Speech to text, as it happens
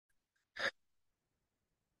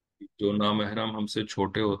جو نامحرم ہم سے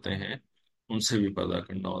چھوٹے ہوتے ہیں ان سے بھی پردہ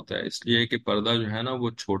کرنا ہوتا ہے، اس لیے کہ پردہ جو ہے نا وہ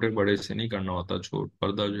چھوٹے بڑے سے نہیں کرنا ہوتا،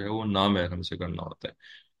 پردہ جو ہے وہ نامحرم سے کرنا ہوتا ہے،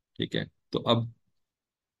 ٹھیک ہے؟ تو اب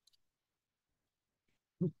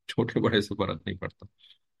چھوٹے بڑے سے فرق نہیں پڑتا،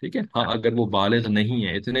 ٹھیک ہے؟ ہاں اگر وہ بالغ نہیں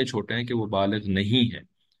ہے، اتنے چھوٹے ہیں کہ وہ بالغ نہیں ہے،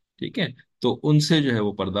 ٹھیک ہے، تو ان سے جو ہے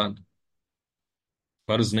وہ پردہ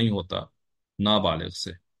فرض نہیں ہوتا نابالغ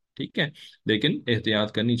سے، ٹھیک ہے؟ لیکن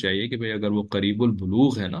احتیاط کرنی چاہیے کہ بھئی اگر وہ قریب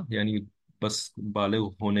البلوغ ہے نا، یعنی بس بالغ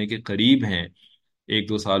ہونے کے قریب ہیں، 1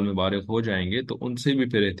 2 سال میں بالغ ہو جائیں گے، تو ان سے بھی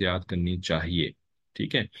پھر احتیاط کرنی چاہیے،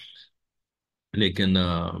 ٹھیک ہے؟ لیکن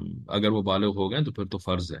اگر وہ بالغ ہو گئے تو پھر تو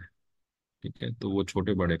فرض ہے، ٹھیک ہے؟ تو وہ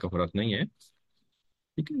چھوٹے بڑے کا فرق نہیں ہے،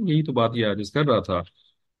 ٹھیک ہے؟ یہی تو بات یہ عرض کر رہا تھا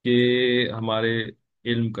کہ ہمارے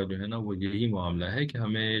علم کا جو ہے نا وہ یہی معاملہ ہے کہ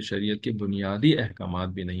ہمیں شریعت کے بنیادی احکامات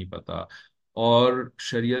بھی نہیں پتہ، اور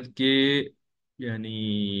شریعت کے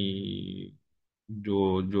یعنی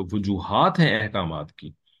جو وجوہات ہیں احکامات کی،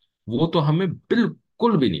 وہ تو ہمیں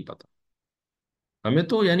بالکل بھی نہیں پتہ۔ ہمیں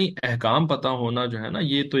تو یعنی احکام پتہ ہونا جو ہے نا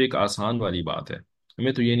یہ تو ایک آسان والی بات ہے،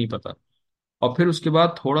 ہمیں تو یہ نہیں پتہ، اور پھر اس کے بعد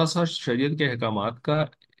تھوڑا سا شریعت کے احکامات کا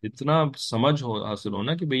اتنا سمجھ حاصل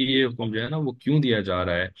ہونا کہ بھئی یہ حکم جو ہے نا وہ کیوں دیا جا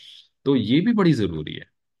رہا ہے، تو یہ بھی بڑی ضروری ہے،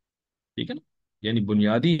 ٹھیک ہے نا؟ یعنی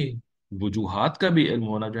بنیادی وجوہات کا بھی علم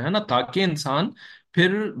ہونا جو ہے نا، تاکہ انسان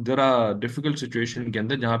پھر ذرا ڈیفیکلٹ سچویشن کے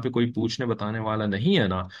اندر جہاں پہ کوئی پوچھنے بتانے والا نہیں ہے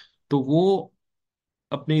نا، تو وہ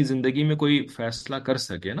اپنی زندگی میں کوئی فیصلہ کر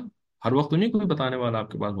سکے نا۔ ہر وقت تو نہیں کوئی بتانے والا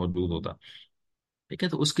آپ کے پاس موجود ہوتا، ٹھیک ہے؟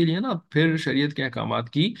 تو اس کے لیے نا پھر شریعت کے احکامات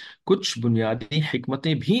کی کچھ بنیادی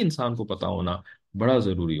حکمتیں بھی انسان کو پتا ہونا بڑا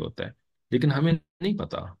ضروری ہوتا ہے، لیکن ہمیں نہیں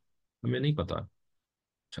پتا، ہمیں نہیں پتا۔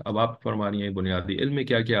 اچھا، اب آپ فرما رہی ہیں بنیادی علم میں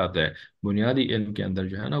کیا کیا آتا ہے؟ بنیادی علم کے اندر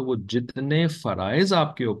جو ہے نا وہ جتنے فرائض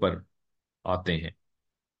آپ کے اوپر آتے ہیں،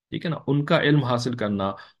 ٹھیک ہے نا، ان کا علم حاصل کرنا،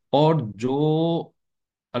 اور جو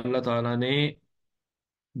اللہ تعالیٰ نے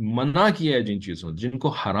منع کیا ہے جن چیزوں، جن کو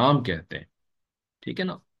حرام کہتے ہیں، ٹھیک ہے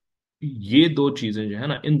نا، یہ دو چیزیں جو ہے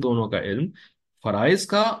نا ان دونوں کا علم، فرائض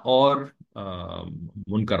کا اور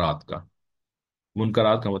منکرات کا۔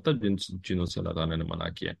 منکرات کا مطلب جن چیزوں سے اللہ تعالیٰ نے منع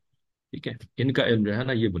کیا ہے، ٹھیک ہے، ان کا علم جو ہے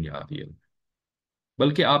نا یہ بنیادی علم،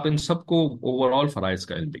 بلکہ آپ ان سب کو اوور آل فرائض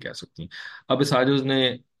کا علم بھی کہہ سکتی ہیں۔ اب اس عاجز نے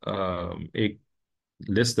ایک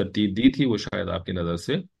لسٹ ترتیب دی تھی، وہ شاید آپ کی نظر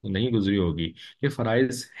سے نہیں گزری ہوگی کہ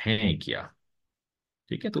فرائض ہیں کیا،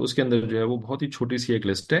 ٹھیک ہے؟ تو اس کے اندر جو ہے وہ بہت ہی چھوٹی سی ایک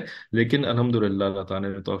لسٹ ہے، لیکن الحمدللہ اللہ تعالیٰ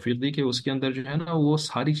نے توفیق دی کہ اس کے اندر جو ہے نا وہ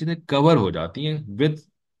ساری چیزیں کور ہو جاتی ہیں وتھ،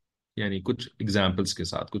 یعنی کچھ ایگزامپلس کے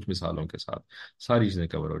ساتھ، کچھ مثالوں کے ساتھ ساری چیزیں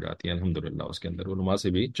کور ہو جاتی ہیں الحمدللہ۔ اس کے اندر علماء سے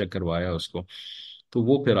بھی چیک کروایا اس کو، تو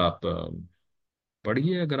وہ پھر آپ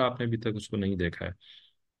پڑھیے اگر آپ نے ابھی تک اس کو نہیں دیکھا ہے،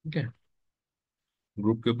 ٹھیک ہے؟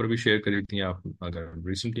 گروپ کے اوپر بھی شیئر کر دیتی ہیں آپ، اگر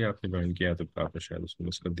ریسنٹلی آپ نے جوائن کیا تو آپ نے شاید اس کو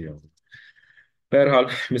مس کر دیا ہوگا۔ بہرحال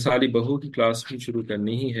مثالی بہو کی کلاس بھی شروع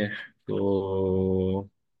کرنی ہی ہے، تو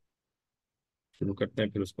شروع کرتے ہیں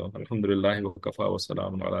پھر اس کو۔ الحمد للہ وکفا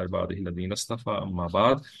وسلام علی عبادہ الذین اصطفى، اما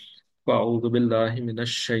بعد فاعوذ باللہ من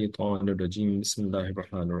الشیطان الرجیم، بسم اللہ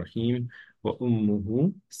الرحمن الرحیم۔ وامہ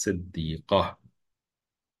صدیقہ،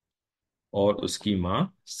 اور اس کی ماں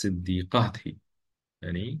صدیقہ تھی،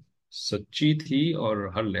 یعنی سچی تھی اور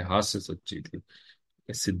ہر لحاظ سے سچی تھی،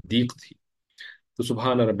 صدیق تھی۔ تو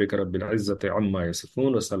سبحان ربک رب العزت عما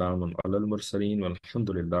یصفون وسلام علی المرسلین والحمد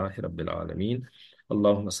للہ رب العالمین۔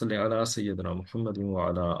 اللہم صلی علی سیدنا محمد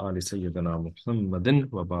وعلی آل سیدنا محمد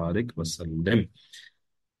وبارک وسلم۔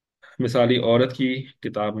 مثالی عورت کی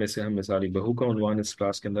کتاب میں سے ہم مثالی بہو کا عنوان اس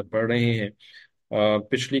کلاس کے اندر پڑھ رہے ہیں۔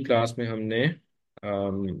 پچھلی کلاس میں ہم نے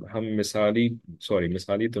ہم مثالی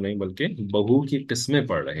تو نہیں بلکہ بہو کی قسمیں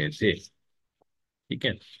پڑھ رہے تھے، ٹھیک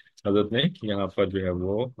ہے؟ حضرت نے یہاں پر جو ہے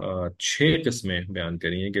وہ 6 قسمیں بیان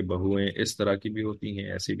کری ہیں کہ بہویں اس طرح کی بھی ہوتی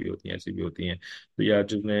ہیں، ایسی بھی ہوتی ہیں، ایسی بھی ہوتی ہیں۔ تو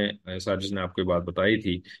یہ ساجد نے آپ کو بات بتائی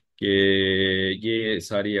تھی کہ یہ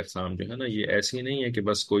ساری اقسام جو ہے نا یہ ایسی نہیں ہے کہ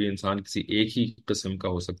بس کوئی انسان کسی ایک ہی قسم کا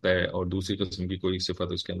ہو سکتا ہے اور دوسری قسم کی کوئی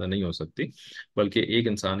صفت اس کے اندر نہیں ہو سکتی، بلکہ ایک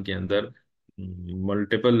انسان کے اندر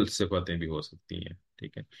ملٹیپل صفتیں بھی ہو سکتی ہیں،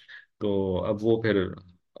 ٹھیک ہے؟ تو اب وہ پھر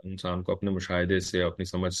انسان کو اپنے مشاہدے سے، اپنی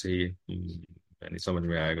سمجھ سے ہی یعنی سمجھ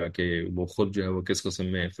میں آئے گا کہ وہ خود جو ہے وہ کس قسم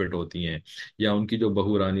میں فٹ ہوتی ہیں، یا ان کی جو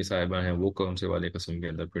بہو رانی صاحبہ ہیں وہ کون سے والے قسم کے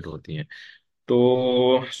اندر فٹ ہوتی ہیں۔ تو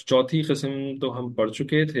چوتھی قسم تو ہم پڑھ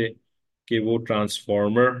چکے تھے کہ وہ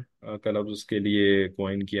ٹرانسفارمر کا لفظ اس کے لیے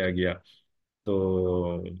کوائن کیا گیا،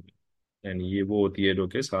 تو یعنی یہ وہ ہوتی ہے جو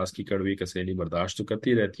کہ ساس کی کڑوی کسیلی برداشت تو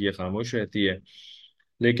کرتی رہتی ہے، خاموش رہتی ہے،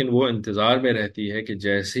 لیکن وہ انتظار میں رہتی ہے کہ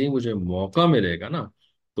جیسے ہی مجھے موقع ملے گا نا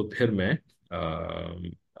تو پھر میں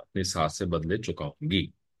اپنی ساس سے بدلے چکاؤں گی،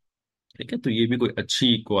 ٹھیک ہے، تو یہ بھی کوئی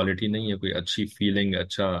اچھی کوالٹی نہیں ہے، کوئی اچھی فیلنگ،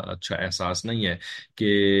 اچھا اچھا احساس نہیں ہے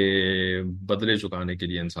کہ بدلے چکانے کے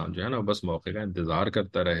لیے انسان جو ہے نا بس موقع کا انتظار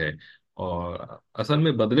کرتا رہے. اور اصل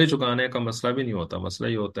میں بدلے چکانے کا مسئلہ بھی نہیں ہوتا، مسئلہ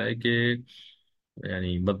یہ ہوتا ہے کہ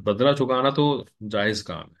یعنی بدلہ چکانا تو جائز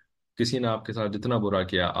کام ہے. کسی نے آپ کے ساتھ جتنا برا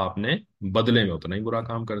کیا، آپ نے بدلے میں اتنا ہی برا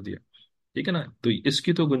کام کر دیا. ٹھیک ہے نا، تو اس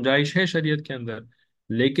کی تو گنجائش ہے شریعت کے اندر.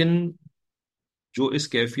 لیکن جو اس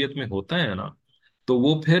کیفیت میں ہوتا ہے نا، تو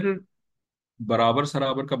وہ پھر برابر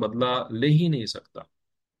سرابر کا بدلہ لے ہی نہیں سکتا.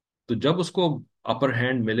 تو جب اس کو اپر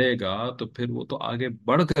ہینڈ ملے گا، تو پھر وہ تو آگے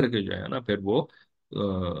بڑھ کر کے جو ہے نا پھر وہ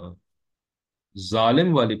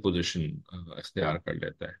ظالم والی پوزیشن اختیار کر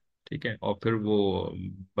لیتا ہے. ٹھیک ہے، اور پھر وہ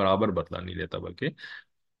برابر بدلہ نہیں لیتا، بلکہ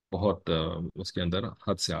بہت اس کے اندر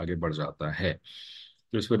حد سے آگے بڑھ جاتا ہے.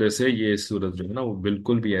 تو اس وجہ سے یہ صورت جو ہے نا وہ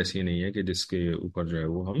بالکل بھی ایسی نہیں ہے کہ جس کے اوپر جو ہے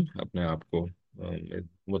وہ ہم اپنے آپ کو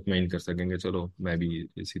مطمئن کر سکیں گے چلو میں بھی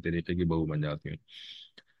اسی طریقے کی بہو بن جاتی ہوں.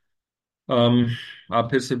 ام، آپ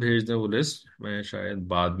پھر سے بھیج دیں وہ لسٹ، میں شاید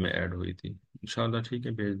بعد میں ایڈ ہوئی تھی. انشاءاللہ ٹھیک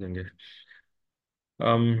ہے، بھیج دیں گے.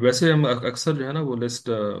 ویسے ہم اکثر جو ہے نا وہ لسٹ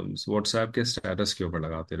واٹس ایپ کے اسٹیٹس کے اوپر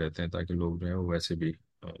لگاتے رہتے ہیں تاکہ لوگ جو ہے وہ ویسے بھی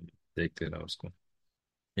دیکھتے رہیں اس کو.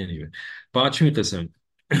 Anyway، پانچویں قسم،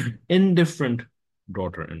 انڈفرنٹ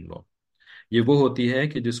ڈاٹر ان لا. یہ وہ ہوتی ہے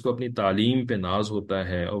کہ جس کو اپنی تعلیم پہ ناز ہوتا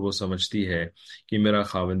ہے اور وہ سمجھتی ہے کہ میرا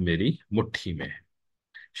خاوند میری مٹھی میں ہے.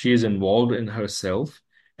 She is involved in herself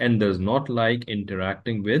and does not like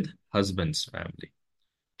interacting with husband's family.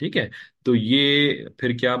 ٹھیک ہے، تو یہ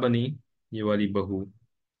پھر کیا بنی یہ والی بہو؟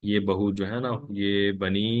 یہ بہو جو ہے نا یہ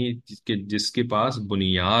بنی جس کے پاس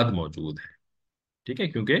بنیاد موجود ہے. ٹھیک ہے،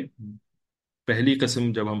 کیونکہ پہلی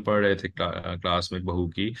قسم جب ہم پڑھ رہے تھے کلاس میں بہو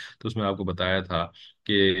کی، تو اس میں آپ کو بتایا تھا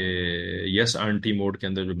کہ یس آنٹی موڈ کے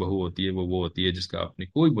اندر جو بہو ہوتی ہے وہ ہوتی ہے جس کا اپنی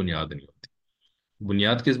کوئی بنیاد نہیں ہوتی.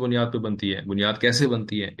 بنیاد کس بنیاد پہ بنتی ہے؟ بنیاد کیسے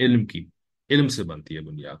بنتی ہے؟ علم کی، علم سے بنتی ہے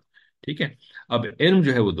بنیاد. ٹھیک ہے، اب علم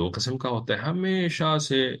جو ہے وہ دو قسم کا ہوتا ہے، ہمیشہ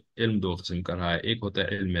سے علم دو قسم کا رہا ہے. ایک ہوتا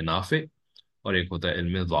ہے علم نافع، اور ایک ہوتا ہے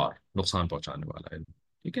علم ضار، نقصان پہنچانے والا علم.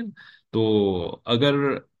 ٹھیک ہے نا؟ تو اگر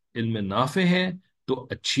علم نافع ہے تو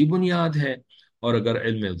اچھی بنیاد ہے، اور اگر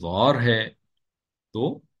علم ضار ہے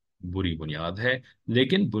تو بری بنیاد ہے.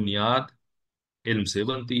 لیکن بنیاد علم سے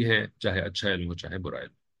بنتی ہے، چاہے اچھا علم ہو چاہے برا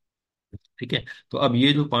علم. ٹھیک ہے، تو اب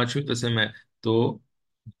یہ جو پانچویں قسم ہے، تو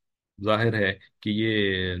ظاہر ہے کہ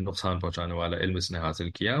یہ نقصان پہنچانے والا علم اس نے حاصل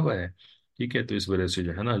کیا ہوا ہے. ٹھیک ہے، تو اس وجہ سے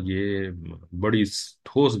جو ہے نا یہ بڑی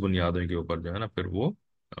ٹھوس بنیادوں کے اوپر جو ہے نا پھر وہ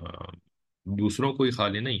آ، دوسروں کو ہی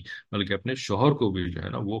خالی نہیں بلکہ اپنے شوہر کو بھی جو ہے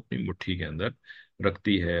نا وہ اپنی مٹھی کے اندر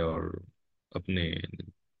رکھتی ہے، اور اپنے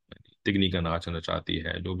تگنی کا ناچ نچاتی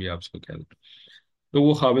ہے، جو بھی آپ اس کو کہہ دیں. تو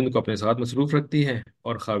وہ خاوند کو اپنے ساتھ مصروف رکھتی ہے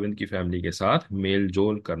اور خاوند کی فیملی کے ساتھ میل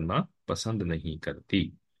جول کرنا پسند نہیں کرتی.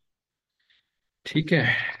 ٹھیک ہے،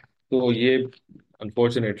 تو یہ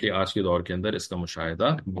انفارچونیٹلی آج کے دور کے اندر اس کا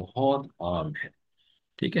مشاہدہ بہت عام ہے.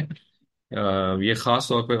 ٹھیک ہے، یہ خاص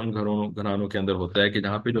طور پہ ان گھرانوں کے اندر ہوتا ہے کہ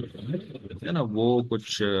جہاں پہ جو ہوتے ہیں نا وہ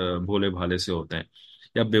کچھ بھولے بھالے سے ہوتے ہیں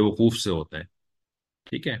یا بیوقوف سے ہوتے ہیں.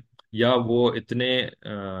 ٹھیک ہے، یا وہ اتنے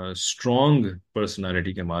اسٹرانگ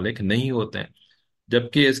پرسنالٹی کے مالک نہیں ہوتے ہیں.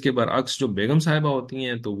 جبکہ اس کے برعکس جو بیگم صاحبہ ہوتی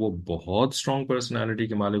ہیں تو وہ بہت اسٹرانگ پرسنالٹی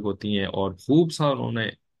کے مالک ہوتی ہیں، اور خوب سا انہوں نے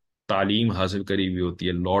تعلیم حاصل کری ہوئی ہوتی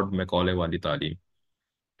ہے، لارڈ میکالے والی تعلیم.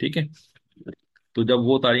 ٹھیک ہے، تو جب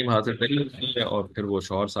وہ تعلیم حاصل کری ہوتی ہے اور پھر وہ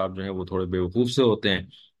شوہر صاحب جو ہیں وہ تھوڑے بیوقوف سے ہوتے ہیں،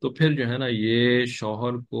 تو پھر جو ہے نا یہ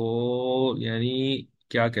شوہر کو یعنی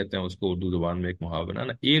کیا کہتے ہیں اس کو اردو زبان میں ایک محاورہ ہے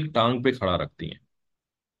نا، ایک ٹانگ پہ کھڑا رکھتی ہیں.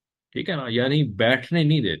 ٹھیک ہے نا، یعنی بیٹھنے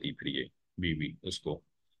نہیں دیتی پھر یہ بیوی اس کو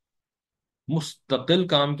مستقل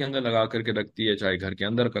کام کے اندر لگا کر کے رکھتی ہے، چاہے گھر کے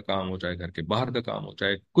اندر کا کام ہو چاہے گھر کے باہر کا کام ہو،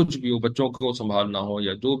 چاہے کچھ بھی ہو، بچوں کو سنبھالنا ہو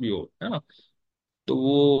یا جو بھی ہو، ہے نا. تو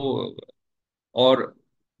وہ اور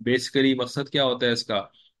بیسیکلی مقصد کیا ہوتا ہے اس کا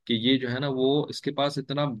کہ یہ جو ہے نا وہ اس کے پاس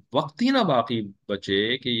اتنا وقت ہی نہ باقی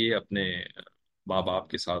بچے کہ یہ اپنے ماں باپ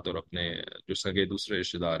کے ساتھ اور اپنے جو سگے دوسرے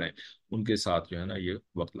رشتے دار ہیں ان کے ساتھ جو ہے نا یہ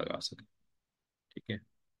وقت لگا سکے. ٹھیک ہے،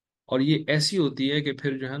 اور یہ ایسی ہوتی ہے کہ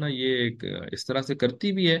پھر جو ہے نا یہ ایک اس طرح سے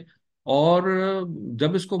کرتی بھی ہے، اور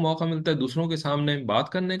جب اس کو موقع ملتا ہے دوسروں کے سامنے بات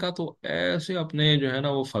کرنے کا تو ایسے اپنے جو ہے نا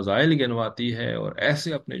وہ فضائل گنواتی ہے، اور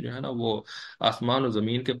ایسے اپنے جو ہے نا وہ آسمان و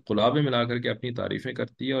زمین کے قلابے ملا کر کے اپنی تعریفیں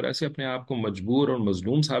کرتی ہے، اور ایسے اپنے آپ کو مجبور اور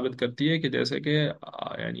مظلوم ثابت کرتی ہے کہ جیسے کہ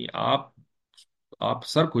یعنی آپ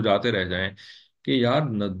سر کھجاتے رہ جائیں کہ یار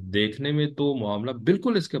نہ دیکھنے میں تو معاملہ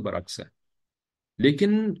بالکل اس کے برعکس ہے،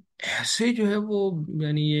 لیکن ایسے جو ہے وہ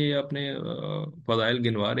یعنی یہ اپنے فضائل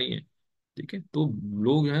گنوا رہی ہیں. ٹھیک ہے، تو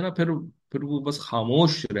لوگ جو ہے نا پھر وہ بس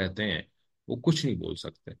خاموش رہتے ہیں، وہ کچھ نہیں بول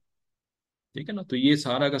سکتے. ٹھیک ہے نا؟ تو یہ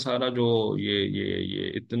سارا کا سارا جو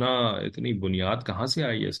یہ اتنی بنیاد کہاں سے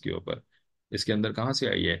آئی ہے اس کے اوپر، اس کے اندر کہاں سے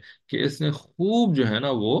آئی ہے؟ کہ اس نے خوب جو ہے نا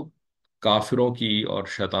وہ کافروں کی اور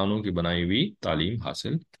شیطانوں کی بنائی ہوئی تعلیم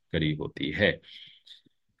حاصل کری ہوتی ہے۔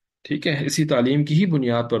 ٹھیک ہے، اسی تعلیم کی ہی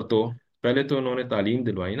بنیاد پر تو پہلے تو انہوں نے تعلیم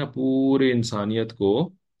دلوائی نا پورے انسانیت کو،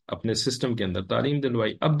 اپنے سسٹم کے اندر تعلیم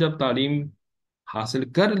دلوائی۔ اب جب تعلیم حاصل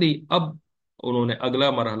کر لی، اب انہوں نے اگلا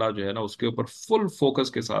مرحلہ جو ہے نا اس کے اوپر فل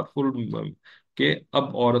فوکس کے ساتھ کہ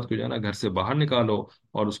اب عورت کو جو ہے نا گھر سے باہر نکالو،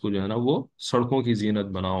 اور اس کو جو ہے نا وہ سڑکوں کی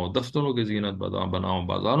زینت بناؤ، دفتروں کی زینت بناؤ،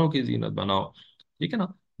 بازاروں کی زینت بناؤ۔ ٹھیک ہے نا؟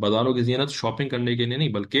 بازاروں کی زینت شاپنگ کرنے کے لیے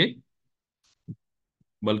نہیں،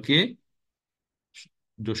 بلکہ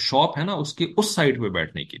جو شاپ ہے نا اس کی اس سائڈ پہ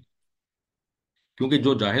بیٹھنے کی، کیونکہ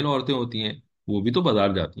جو جاہل عورتیں ہوتی ہیں وہ بھی تو بازار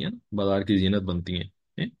جاتی ہیں نا، بازار کی زینت بنتی ہیں۔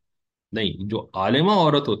 ہیں؟ نہیں، جو عالمہ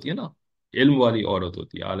عورت ہوتی ہے نا، علم والی عورت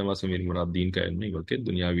ہوتی ہے، عالمہ سے میری مراد دین کا علم نہیں بلکہ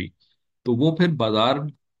دنیاوی، تو وہ پھر بازار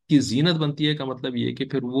کی زینت بنتی ہے، کا مطلب یہ ہے کہ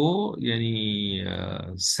پھر وہ یعنی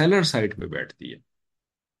سیلر سائٹ پہ بیٹھتی ہے۔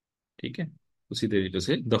 ٹھیک ہے؟ اسی طریقے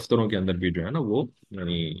سے دفتروں کے اندر بھی جو ہے نا وہ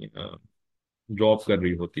یعنی جاب کر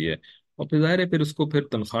رہی ہوتی ہے، اور پھر ظاہر ہے پھر اس کو پھر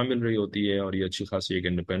تنخواہ مل رہی ہوتی ہے، اور یہ اچھی خاصی ایک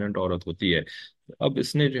انڈیپینڈنٹ عورت ہوتی ہے۔ اب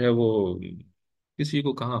اس نے جو ہے وہ کسی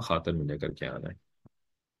کو کہاں خاطر میں لے کر کے آنا ہے؟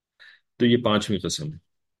 تو یہ پانچویں قسم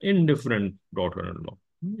ہے، indifferent daughter in law,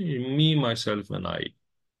 me myself and I.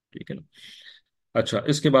 ٹھیک ہے نا؟ اچھا،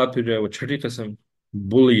 اس کے بعد پھر جو ہے وہ چھٹی قسم،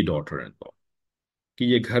 بلی ڈاٹر ان لا، کہ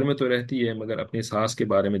یہ گھر میں تو رہتی ہے مگر اپنی ساس کے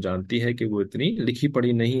بارے میں جانتی ہے کہ وہ اتنی لکھی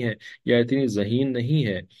پڑھی نہیں ہے یا اتنی ذہین نہیں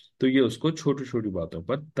ہے، تو یہ اس کو چھوٹی چھوٹی باتوں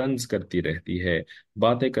پر طنز کرتی رہتی ہے،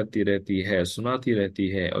 باتیں کرتی رہتی ہے، سناتی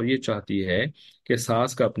رہتی ہے، اور یہ چاہتی ہے کہ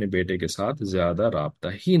ساس کا اپنے بیٹے کے ساتھ زیادہ رابطہ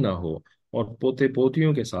ہی نہ ہو، اور پوتے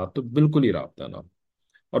پوتیوں کے ساتھ تو بالکل ہی رابطہ نہ ہو،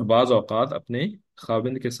 اور بعض اوقات اپنے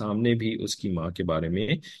خاوند کے سامنے بھی اس کی ماں کے بارے میں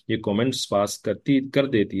یہ کومنٹس پاس کر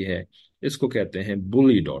دیتی ہے۔ اس کو کہتے ہیں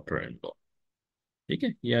بلی ڈاٹر ان لا۔ ٹھیک ہے؟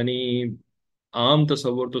 یعنی عام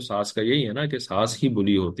تصور تو ساس کا یہی ہے نا کہ ساس ہی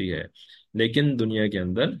بلی ہوتی ہے، لیکن دنیا کے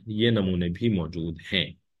اندر یہ نمونے بھی موجود ہیں۔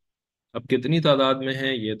 اب کتنی تعداد میں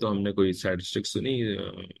ہیں یہ تو ہم نے کوئی اسٹیٹسٹکس تو نہیں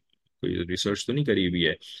کوئی ریسرچ تو نہیں کری ہوئی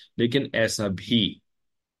ہے، لیکن ایسا بھی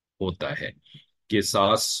ہوتا ہے کہ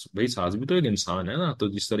ساس، بھائی ساس بھی تو ایک انسان ہے نا، تو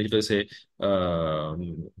جس طریقے سے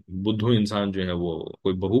بدھو انسان جو ہے وہ،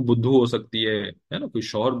 کوئی بہو بدھو ہو سکتی ہے نا، کوئی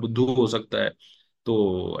شوہر بدھو ہو سکتا ہے، تو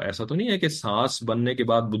ایسا تو نہیں ہے کہ ساس بننے کے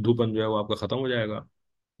بعد بدھو پن جو ہے وہ آپ کا ختم ہو جائے گا،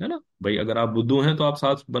 ہے نا؟ بھائی اگر آپ بدھو ہیں تو آپ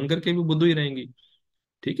ساس بن کر کے بھی بدھو ہی رہیں گی۔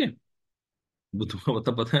 ٹھیک ہے؟ بدھو کا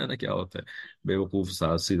مطلب پتہ ہے نا کیا ہوتا ہے؟ بے وقوف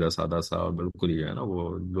ساس، سیدھا سادہ سا، اور بالکل ہی جو ہے نا وہ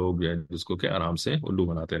لوگ جو ہے جس کو کہ آرام سے الو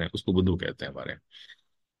بناتے رہیں، اس کو بدھو کہتے ہیں ہمارے یہاں۔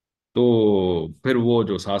 تو پھر وہ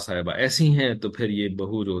جو ساس صاحبہ ایسی ہیں، تو پھر یہ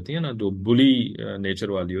بہو جو ہوتی ہے نا جو بلی نیچر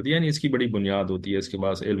والی ہوتی ہے، یعنی اس کی بڑی بنیاد ہوتی ہے، اس کے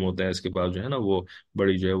پاس علم ہوتا ہے، اس کے پاس جو ہے نا وہ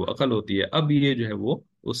بڑی جو ہے وہ عقل ہوتی ہے، اب یہ جو ہے وہ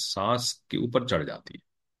اس ساس کے اوپر چڑھ جاتی ہے۔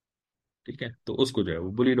 ٹھیک ہے؟ تو اس کو جو ہے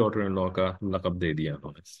وہ بلی ڈاٹر ان لا کا لقب دے دیا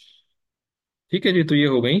انہوں نے۔ ٹھیک ہے جی، تو یہ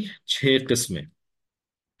ہو گئی 6 قسمیں۔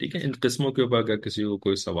 ٹھیک ہے، ان قسموں کے اوپر اگر کسی کو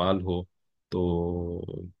کوئی سوال ہو تو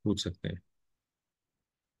پوچھ سکتے ہیں۔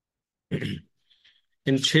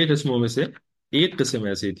 ان 6 قسموں میں سے ایک قسم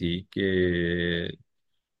ایسی تھی کہ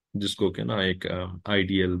جس کو کہ نا ایک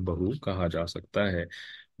آئیڈیل بہو کہا جا سکتا ہے،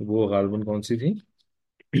 وہ غالباً کون سی تھی؟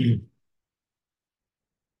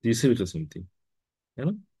 تیسری قسم تھی، ہے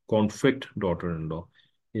نا؟ Conflict daughter in law.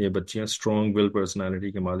 یہ بچیاں اسٹرانگ ول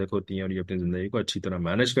پرسنالٹی کے مالک ہوتی ہیں، اور یہ اپنی زندگی کو اچھی طرح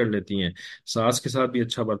مینج کر لیتی ہیں، ساس کے ساتھ بھی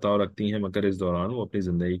اچھا برتاؤ رکھتی ہیں، مگر اس دوران وہ اپنی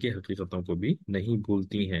زندگی کی حقیقتوں کو بھی نہیں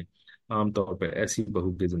بھولتی ہیں۔ عام طور پر ایسی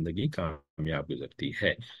بہو کی زندگی کامیاب گزرتی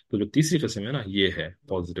ہے۔ تو جو تیسری قسم ہے نا یہ ہے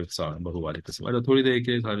پازیٹیو بہو والی قسم۔ اچھا، تھوڑی دیر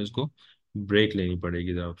کے سارے اس کو بریک لینی پڑے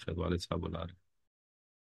گی، ذرا شاید والد صاحب بلا رہے ہیں۔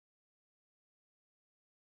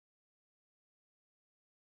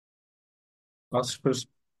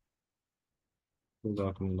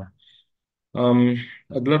 جزاکم اللہ۔ ام،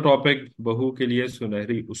 اگلا ٹاپک، بہو کے لیے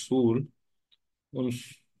سنہری اصول۔ ان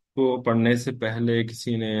کو پڑھنے سے پہلے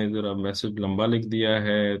کسی نے ذرا میسج لمبا لکھ دیا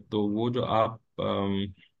ہے، تو وہ جو آپ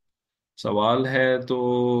سوال ہے تو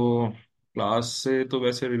کلاس سے تو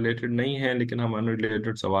ویسے ریلیٹڈ نہیں ہے، لیکن ہم ان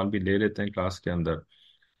ریلیٹڈ سوال بھی لے لیتے ہیں کلاس کے اندر،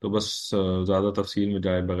 تو بس زیادہ تفصیل میں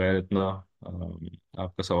جائے بغیر اتنا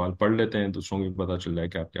آپ کا سوال پڑھ لیتے ہیں، دوسروں کو بھی پتہ چل جائے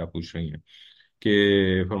کہ آپ کیا پوچھ رہی ہیں۔ کہ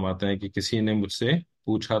فرماتے ہیں کہ کسی نے مجھ سے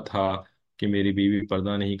پوچھا تھا کہ میری بیوی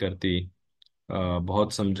پردہ نہیں کرتی،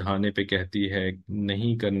 بہت سمجھانے پہ کہتی ہے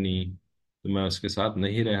نہیں کرنی، تو میں اس کے ساتھ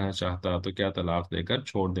نہیں رہنا چاہتا، تو کیا طلاق دے کر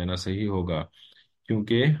چھوڑ دینا صحیح ہوگا؟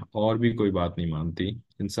 کیونکہ اور بھی کوئی بات نہیں مانتی،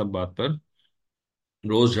 ان سب بات پر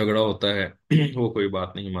روز جھگڑا ہوتا ہے۔ وہ کوئی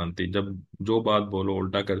بات نہیں مانتی، جب جو بات بولو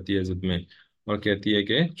الٹا کرتی ہے ضد میں، اور کہتی ہے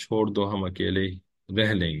کہ چھوڑ دو ہم اکیلے ہی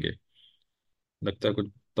رہ لیں گے۔ لگتا ہے کچھ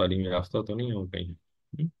تعلیم یافتہ تو نہیں ہو کہیں،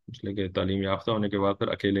 اس لیے کہ تعلیم یافتہ ہونے کے بعد پھر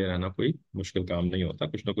اکیلے رہنا کوئی مشکل کام نہیں ہوتا،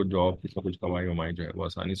 کچھ نہ کچھ جاب، کچھ نہ کچھ کمائی ومائی جو ہے وہ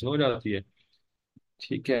آسانی سے ہو جاتی ہے۔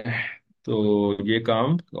 ٹھیک ہے، تو یہ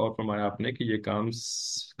کام، اور فرمایا آپ نے کہ یہ کام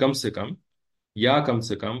کم سے کم، یا کم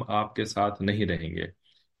سے کم آپ کے ساتھ نہیں رہیں گے،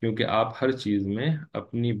 کیونکہ آپ ہر چیز میں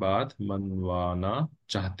اپنی بات منوانا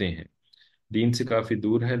چاہتے ہیں۔ دین سے کافی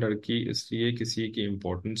دور ہے لڑکی، اس لیے کسی کی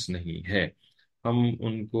امپورٹنس نہیں ہے۔ ہم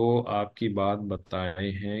ان کو آپ کی بات بتائے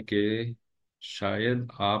ہیں کہ شاید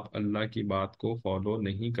آپ اللہ کی بات کو فالو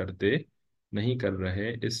نہیں کر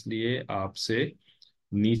رہے، اس لیے آپ سے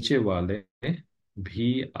نیچے والے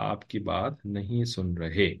بھی آپ کی بات نہیں سن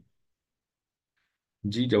رہے۔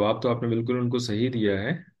 جی، جواب تو آپ نے بالکل ان کو صحیح دیا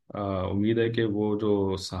ہے۔ امید ہے کہ وہ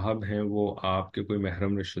جو صاحب ہیں وہ آپ کے کوئی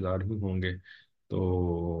محرم رشتہ دار ہی ہوں گے،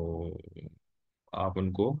 تو آپ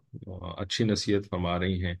ان کو اچھی نصیحت فرما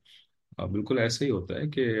رہی ہیں۔ بالکل ایسے ہی ہوتا ہے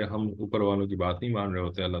کہ ہم اوپر والوں کی بات نہیں مان رہے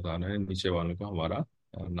ہوتے، اللہ تعالیٰ نے نیچے والوں کو ہمارا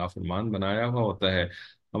نافرمان بنایا ہوا ہوتا ہے۔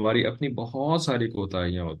 ہماری اپنی بہت ساری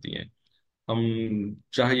کوتاہیاں ہوتی ہیں، ہم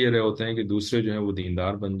چاہ یہ رہے ہوتے ہیں کہ دوسرے جو ہیں وہ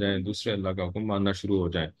دیندار بن جائیں، دوسرے اللہ کا حکم ماننا شروع ہو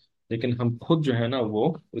جائیں، لیکن ہم خود جو ہے نا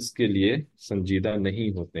وہ اس کے لیے سنجیدہ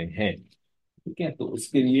نہیں ہوتے ہیں۔ ٹھیک ہے، تو اس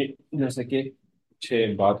کے لیے جیسے کہ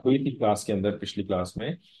بات ہوئی تھی کلاس کے اندر، پچھلی کلاس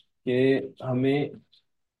میں، کہ ہمیں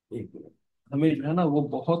ہمیں جو ہے نا وہ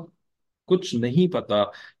بہت کچھ نہیں پتا،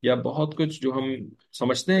 یا بہت کچھ جو ہم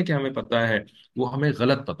سمجھتے ہیں کہ ہمیں پتا ہے وہ ہمیں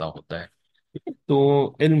غلط پتا ہوتا ہے۔ تو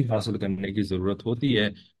علم حاصل کرنے کی ضرورت ہوتی ہے،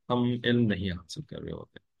 ہم علم نہیں حاصل کر رہے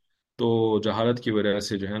ہوتے، تو جہالت کی وجہ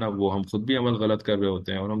سے جو ہے نا وہ ہم خود بھی عمل غلط کر رہے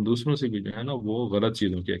ہوتے ہیں، اور ہم دوسروں سے بھی جو ہے نا وہ غلط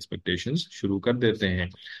چیزوں کی ایکسپیکٹیشنز شروع کر دیتے ہیں۔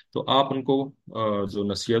 تو آپ ان کو جو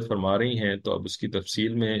نصیحت فرما رہی ہیں، تو اب اس کی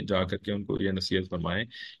تفصیل میں جا کر کے ان کو یہ نصیحت فرمائیں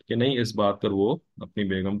کہ نہیں، اس بات پر وہ اپنی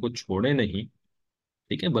بیگم کو چھوڑیں نہیں،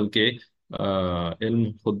 ٹھیک ہے، بلکہ علم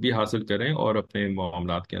خود بھی حاصل کریں اور اپنے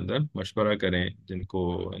معاملات کے اندر مشورہ کریں جن کو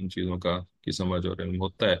ان چیزوں کا کی سمجھ اور علم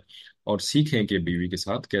ہوتا ہے، اور سیکھیں کہ بیوی کے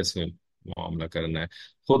ساتھ کیسے معاملہ کرنا ہے۔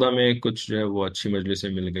 خود ہمیں کچھ جو ہے وہ اچھی مجلسیں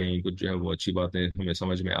مل گئیں، کچھ جو ہے وہ اچھی باتیں ہمیں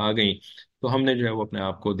سمجھ میں آ گئیں، تو ہم نے جو ہے وہ اپنے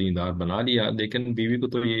آپ کو دیندار بنا لیا، لیکن بیوی کو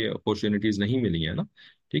تو یہ اپورچونیٹیز نہیں ملی ہیں نا۔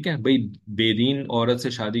 ٹھیک ہے بھائی، بے دین عورت سے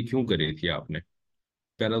شادی کیوں کری تھی آپ نے؟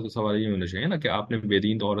 پہلا تو سوال یہ ہونا چاہیے نا کہ آپ نے بے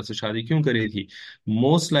دین عورت سے شادی کیوں کری تھی؟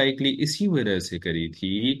 موسٹ لائکلی اسی وجہ سے کری تھی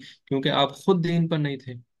کیونکہ آپ خود دین پر نہیں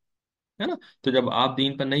تھے، ہے نا؟ تو جب آپ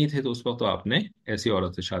دین پر نہیں تھے تو اس وقت تو آپ نے ایسی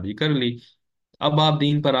عورت سے شادی کر لی۔ اب آپ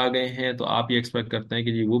دین پر آ گئے ہیں تو آپ یہ ایکسپیکٹ کرتے ہیں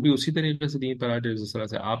کہ جی وہ بھی اسی طریقے سے دین پر آ جائے جس طرح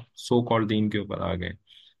سے آپ سو کال دین کے اوپر آ گئے۔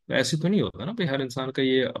 تو ایسے تو نہیں ہوتا نا بھائی، ہر انسان کا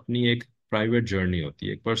یہ اپنی ایک پرائیویٹ جرنی ہوتی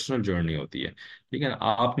ہے، ایک پرسنل جرنی ہوتی ہے، ٹھیک ہے نا؟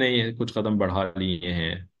 آپ نے یہ کچھ قدم بڑھا لیے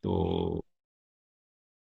ہیں تو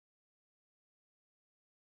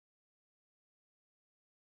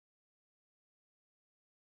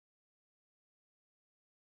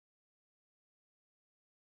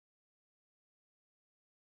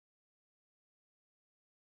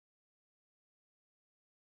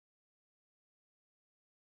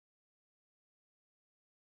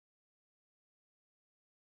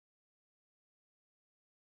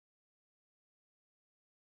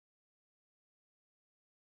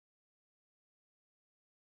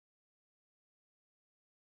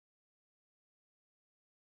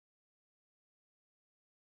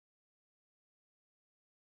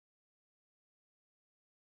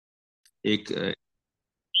ایک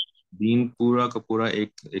دین پورا کا پورا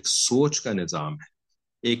ایک سوچ کا نظام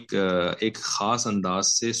ہے، ایک خاص انداز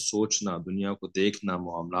سے سوچنا، دنیا کو دیکھنا،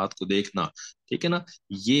 معاملات کو دیکھنا، ٹھیک ہے نا؟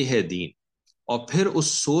 یہ ہے دین، اور پھر اس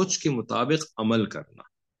سوچ کے مطابق عمل کرنا،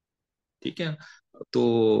 ٹھیک ہے؟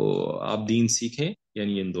 تو آپ دین سیکھیں،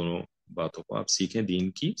 یعنی ان دونوں باتوں کو آپ سیکھیں، دین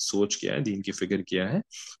کی سوچ کیا ہے، دین کی فکر کیا ہے،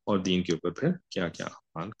 اور دین کے اوپر پھر کیا کیا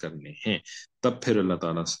اعمال کرنے ہیں، تب پھر اللہ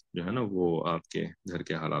تعالیٰ جو ہے نا وہ آپ کے گھر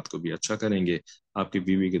کے حالات کو بھی اچھا کریں گے، آپ کی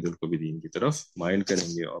بیوی کے دل کو بھی دین کی طرف مائل کریں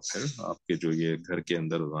گے، اور پھر آپ کے جو یہ گھر کے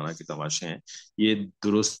اندر روزانہ کے تماشے ہیں یہ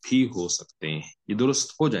درست بھی ہو سکتے ہیں، یہ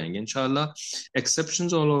درست ہو جائیں گے انشاءاللہ۔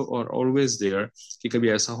 ایکسیپشنز اور آلویز دیئر، کہ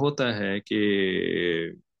کبھی ایسا ہوتا ہے کہ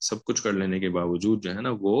سب کچھ کر لینے کے باوجود جو ہے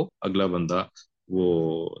نا وہ اگلا بندہ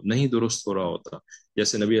وہ نہیں درست ہو رہا ہوتا،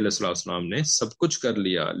 جیسے نبی علیہ الصلوۃ والسلام نے سب کچھ کر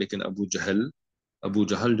لیا لیکن ابو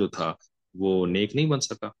جہل جو تھا وہ نیک نہیں بن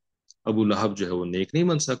سکا، ابو لہب جو ہے وہ نیک نہیں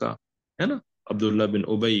بن سکا، ہے نا؟ عبداللہ بن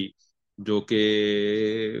ابئی جو کہ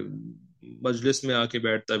مجلس میں آ کے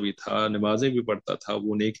بیٹھتا بھی تھا، نمازیں بھی پڑھتا تھا،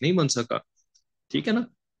 وہ نیک نہیں بن سکا، ٹھیک ہے نا؟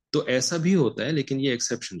 تو ایسا بھی ہوتا ہے، لیکن یہ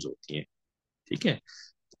ایکسیپشنز ہوتی ہیں، ٹھیک ہے؟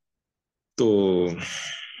 تو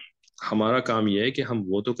ہمارا کام یہ ہے کہ ہم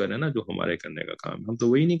وہ تو کریں نا جو ہمارے کرنے کا کام ہے، ہم تو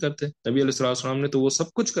وہی نہیں کرتے۔ نبی علیہ السلام نے تو وہ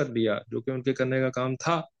سب کچھ کر دیا جو کہ ان کے کرنے کا کام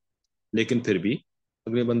تھا، لیکن پھر بھی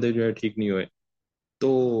اگلے بندے جو ہے ٹھیک نہیں ہوئے۔ تو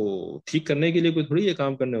ٹھیک کرنے کے لیے کوئی تھوڑی یہ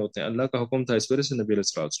کام کرنے ہوتے ہیں، اللہ کا حکم تھا، اس وجہ سے نبی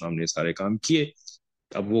علیہ السلام نے یہ سارے کام کیے۔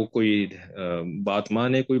 اب وہ کوئی بات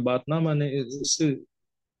مانے کوئی بات نہ مانے،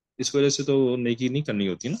 اس وجہ سے تو نیکی نہیں کرنی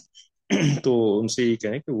ہوتی نا۔ تو ان سے یہ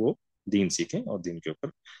کہیں کہ وہ دین سیکھیں اور دین کے اوپر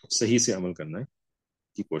صحیح سے عمل کرنا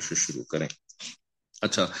کی کوشش شروع کریں۔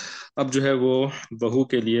 اچھا، اب جو ہے وہ بہو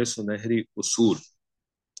کے لیے سنہری اصول۔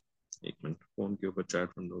 ایک منٹ، فون کے اوپر چیٹ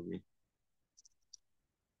بند ہوگی۔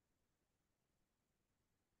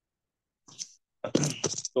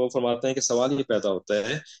 تو فرماتے ہیں کہ سوال یہ پیدا ہوتا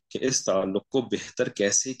ہے کہ اس تعلق کو بہتر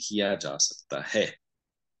کیسے کیا جا سکتا ہے؟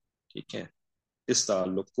 ٹھیک ہے، اس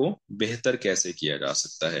تعلق کو بہتر کیسے کیا جا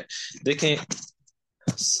سکتا ہے؟ دیکھیں،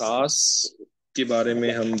 ساس کے بارے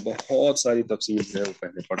میں ہم بہت ساری تفصیل جو ہے وہ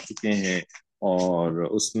پہلے پڑھ چکے ہیں، اور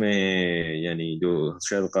اس میں یعنی جو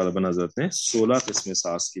شاید غالباً حضرت نے 16 قسمیں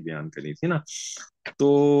ساس کی بیان کری تھی نا، تو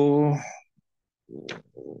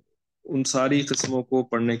ان ساری قسموں کو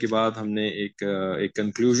پڑھنے کے بعد ہم نے ایک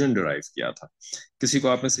کنکلوژن ڈرائیو کیا تھا۔ کسی کو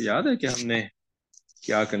آپ میں سے یاد ہے کہ ہم نے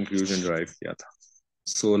کیا کنکلوژن ڈرائیو کیا تھا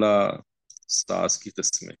 16 ساس کی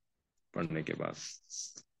قسمیں پڑھنے کے بعد؟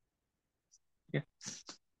 ٹھیک ہے؟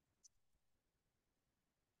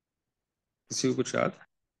 کسی کو کچھ یاد؟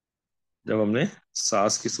 جب ہم نے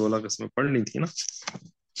ساس کی 16 قسمیں پڑھ لی تھی نا،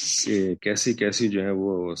 کہ کیسی کیسی جو ہے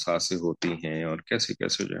وہ ساسیں ہوتی ہیں، اور کیسے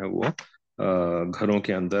کیسے جو ہے وہ گھروں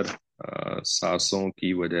کے اندر ساسوں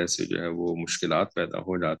کی وجہ سے جو ہے وہ مشکلات پیدا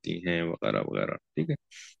ہو جاتی ہیں وغیرہ وغیرہ، ٹھیک ہے؟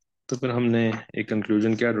 تو پھر ہم نے ایک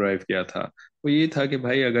کنکلوژن کیا ڈرائیو کیا تھا؟ وہ یہ تھا کہ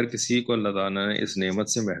بھائی اگر کسی کو اللہ تعالیٰ نے اس نعمت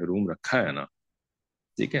سے محروم رکھا ہے نا،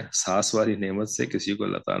 ٹھیک ہے، ساس والی نعمت سے کسی کو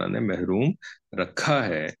اللہ تعالیٰ نے محروم رکھا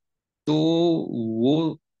ہے، تو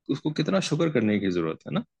وہ اس کو کتنا شکر کرنے کی ضرورت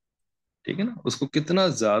ہے نا، ٹھیک ہے نا، اس کو کتنا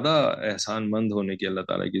زیادہ احسان مند ہونے کی اللہ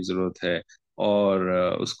تعالیٰ کی ضرورت ہے، اور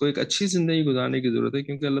اس کو ایک اچھی زندگی گزارنے کی ضرورت ہے،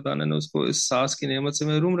 کیونکہ اللہ تعالیٰ نے اس کو اس ساس کی نعمت سے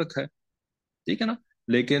محروم رکھا ہے، ٹھیک ہے نا۔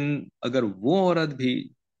 لیکن اگر وہ عورت بھی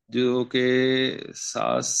جو کہ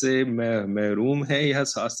ساس سے محروم ہے یا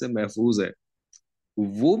ساس سے محفوظ ہے،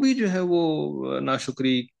 وہ بھی جو ہے وہ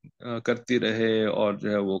ناشکری کرتی رہے، اور جو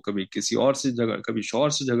ہے وہ کبھی کسی اور سے کبھی شوہر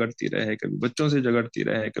سے جھگڑتی رہے، کبھی بچوں سے جھگڑتی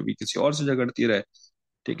رہے، کبھی کسی اور سے جھگڑتی رہے،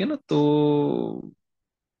 ٹھیک ہے نا، تو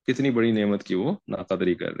کتنی بڑی نعمت کی وہ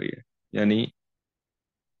ناقدری کر رہی ہے، یعنی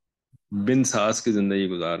بن ساس کی زندگی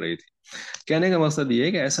گزار رہی تھی۔ کہنے کا مقصد یہ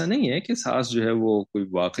ہے کہ ایسا نہیں ہے کہ ساس جو ہے وہ کوئی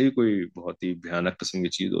واقعی کوئی بہت ہی بھیانک قسم کی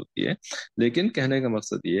چیز ہوتی ہے، لیکن کہنے کا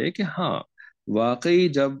مقصد یہ ہے کہ ہاں، واقعی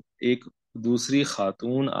جب ایک دوسری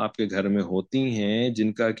خاتون آپ کے گھر میں ہوتی ہیں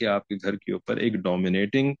جن کا کہ آپ کے گھر کے اوپر ایک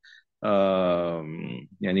ڈومینیٹنگ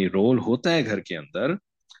یعنی رول ہوتا ہے گھر کے اندر،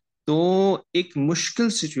 تو ایک مشکل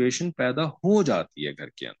سچویشن پیدا ہو جاتی ہے گھر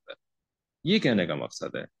کے اندر، یہ کہنے کا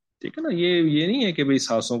مقصد ہے، ٹھیک ہے نا۔ یہ نہیں ہے کہ بھئی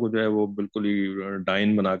ساسوں کو جو ہے وہ بالکل ہی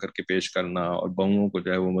ڈائن بنا کر کے پیش کرنا، اور بہوؤں کو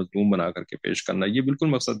جو ہے وہ مظلوم بنا کر کے پیش کرنا، یہ بالکل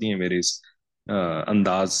مقصد نہیں ہے میرے اس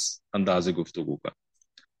انداز گفتگو کا،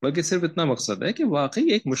 بلکہ صرف اتنا مقصد ہے کہ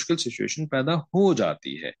واقعی ایک مشکل سچویشن پیدا ہو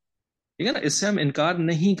جاتی ہے، ٹھیک ہے نا، اس سے ہم انکار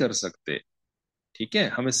نہیں کر سکتے، ٹھیک ہے،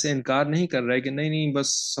 ہم اس سے انکار نہیں کر رہے کہ نہیں نہیں بس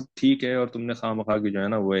سب ٹھیک ہے اور تم نے خواہ مخواہ کی جو ہے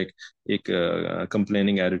نا وہ ایک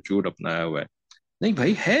کمپلیننگ ایٹیٹیوڈ اپنایا ہوا ہے۔ نہیں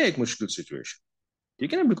بھائی، ہے ایک مشکل سچویشن،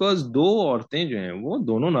 ٹھیک ہے نا، بیکاز دو عورتیں جو ہیں وہ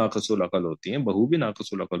دونوں ناقص العقل ہوتی ہیں، بہو بھی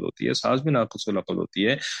ناقص العقل ہوتی ہے، ساس بھی ناقص العقل ہوتی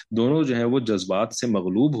ہے، دونوں جو ہیں وہ جذبات سے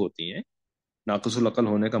مغلوب ہوتی ہیں۔ ناقص العقل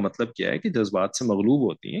ہونے کا مطلب کیا ہے کہ جذبات سے مغلوب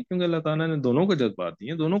ہوتی ہیں، کیونکہ اللہ تعالیٰ نے دونوں کو جذبات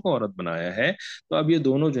دیے، دونوں کو عورت بنایا ہے، تو اب یہ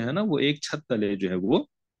دونوں جو ہے نا وہ ایک چھت تلے جو ہے وہ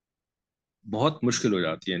بہت مشکل ہو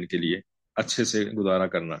جاتی ہے ان کے لیے اچھے سے گزارا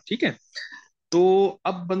کرنا، ٹھیک ہے۔ تو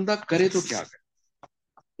اب بندہ کرے تو کیا کرے،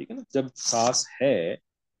 ٹھیک ہے نا، جب ساس ہے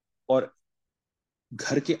اور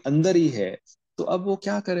گھر کے اندر ہی ہے، تو اب وہ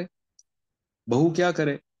کیا کرے، بہو کیا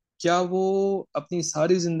کرے؟ کیا وہ اپنی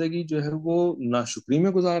ساری زندگی جو ہے وہ ناشکری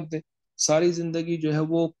میں گزار دے، ساری زندگی جو ہے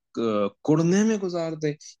وہ کڑنے میں گزار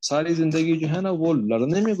دے، ساری زندگی جو ہے نا وہ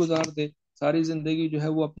لڑنے میں گزار دے، ساری زندگی جو ہے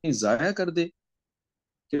وہ اپنی ضائع کر دے،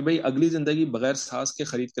 کہ بھئی اگلی زندگی بغیر ساس کے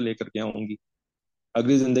خرید کے لے کر کے آؤں گی،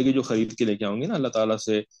 اگلی زندگی جو خرید کے لے کے آؤں گی نا اللہ تعالیٰ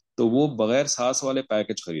سے، تو وہ بغیر ساس والے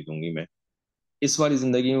پیکج خریدوں گی میں، اس والی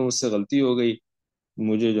زندگی میں مجھ سے غلطی ہو گئی،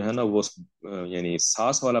 مجھے جو ہے نا وہ یعنی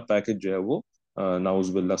ساس والا پیکج جو ہے وہ ناؤز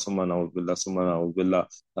باللہ ثم ناؤز باللہ ثم ناؤز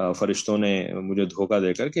باللہ، فرشتوں نے مجھے دھوکہ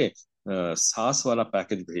دے کر کے ساس والا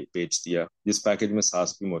پیکج بیچ دیا، جس پیکج میں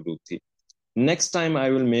ساس بھی موجود تھی۔ Next time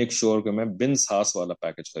I will make sure کہ میں بن ساس والا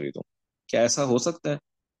پیکج خریدوں۔ کیا ایسا ہو سکتا ہے؟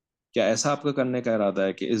 کیا ایسا آپ کا کرنے کا ارادہ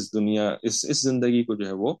ہے کہ اس دنیا اس زندگی کو جو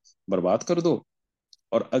ہے وہ برباد کر دو؟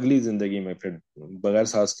 اور اگلی زندگی میں پھر بغیر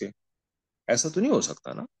سانس کے؟ ایسا تو نہیں ہو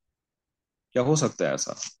سکتا نا؟ کیا ہو سکتا ہے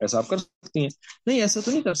ایسا؟ ایسا آپ کر سکتی ہیں؟ نہیں، ایسا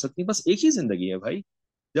تو نہیں کر سکتی. بس ایک ہی زندگی ہے بھائی.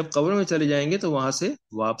 جب قبر میں چلے جائیں گے تو وہاں سے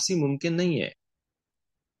واپسی ممکن نہیں ہے.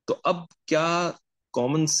 تو اب کیا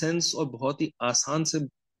کامن سینس اور بہت ہی آسان سے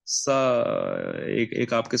سا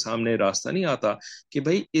ایک آپ کے سامنے راستہ نہیں آتا کہ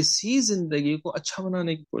بھائی اسی زندگی کو اچھا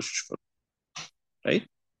بنانے کی کوشش کرو. رائٹ.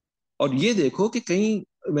 اور یہ دیکھو کہ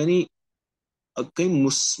کہیں میں نے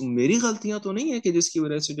میری غلطیاں تو نہیں ہے کہ جس کی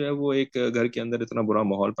وجہ سے جو ہے وہ ایک گھر کے اندر اتنا برا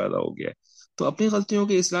ماحول پیدا ہو گیا ہے. تو اپنی غلطیوں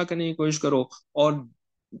کی اصلاح کرنے کی کوشش کرو. اور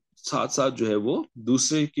ساتھ ساتھ جو ہے وہ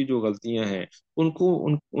دوسرے کی جو غلطیاں ہیں ان کو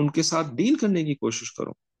ان کے ساتھ ڈیل کرنے کی کوشش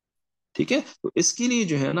کرو. ٹھیک ہے. تو اس کے لیے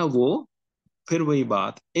جو ہے نا وہ پھر وہی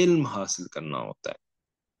بات علم حاصل کرنا ہوتا ہے.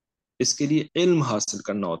 اس کے لیے علم حاصل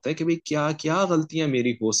کرنا ہوتا ہے کہ بھئی کیا کیا غلطیاں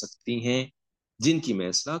میری ہو سکتی ہیں جن کی میں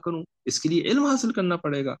اصلاح کروں. اس کے لیے علم حاصل کرنا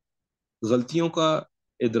پڑے گا. غلطیوں کا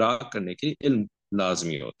ادراک کرنے کے لیے علم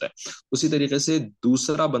لازمی ہوتا ہے. اسی طریقے سے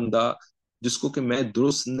دوسرا بندہ جس کو کہ میں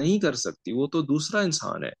درست نہیں کر سکتی، وہ تو دوسرا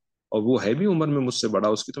انسان ہے اور وہ ہے بھی عمر میں مجھ سے بڑا،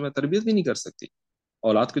 اس کی تو میں تربیت بھی نہیں کر سکتی.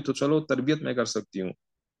 اولاد کی تو چلو تربیت میں کر سکتی ہوں،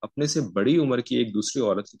 اپنے سے بڑی عمر کی ایک دوسری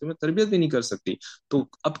عورت کی تو میں تربیت بھی نہیں کر سکتی. تو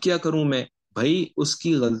اب کیا کروں میں؟ بھائی اس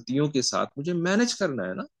کی غلطیوں کے ساتھ مجھے مینج کرنا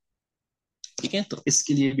ہے نا. ٹھیک ہے. تو اس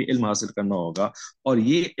کے لیے بھی علم حاصل کرنا ہوگا. اور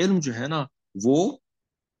یہ علم جو ہے نا وہ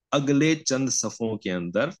اگلے چند صفوں کے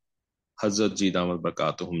اندر حضرت جی دامت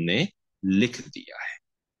برکاتہم نے لکھ دیا ہے.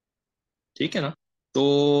 ٹھیک ہے نا.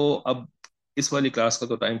 تو اب اس والی کلاس کا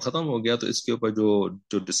تو ٹائم ختم ہو گیا، تو اس کے اوپر جو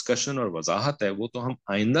جو ڈسکشن اور وضاحت ہے وہ تو ہم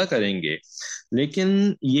آئندہ کریں گے.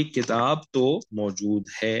 لیکن یہ کتاب تو موجود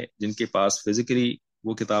ہے، جن کے پاس فزیکلی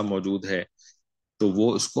وہ کتاب موجود ہے تو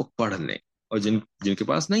وہ اس کو پڑھ لیں. اور جن کے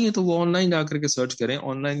پاس نہیں ہے تو وہ آن لائن جا کر کے سرچ کریں.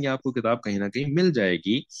 آن لائن یہ آپ کو کتاب کہیں نہ کہیں مل جائے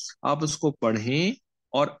گی. آپ اس کو پڑھیں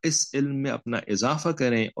اور اس علم میں اپنا اضافہ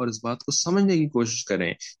کریں اور اس بات کو سمجھنے کی کوشش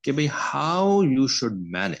کریں کہ بھئی how you should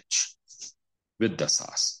manage with the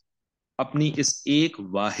ساس. اپنی اس ایک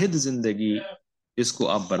واحد زندگی اس کو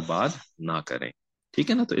آپ برباد نہ کریں. ٹھیک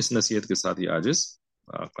ہے نا. تو اس نصیحت کے ساتھ یہ عاجز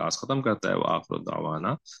کلاس ختم کرتا ہے. وآخر دعوانا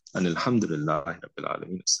ان الحمد للہ رب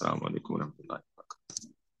العالمین. السلام علیکم و رحمۃ اللہ.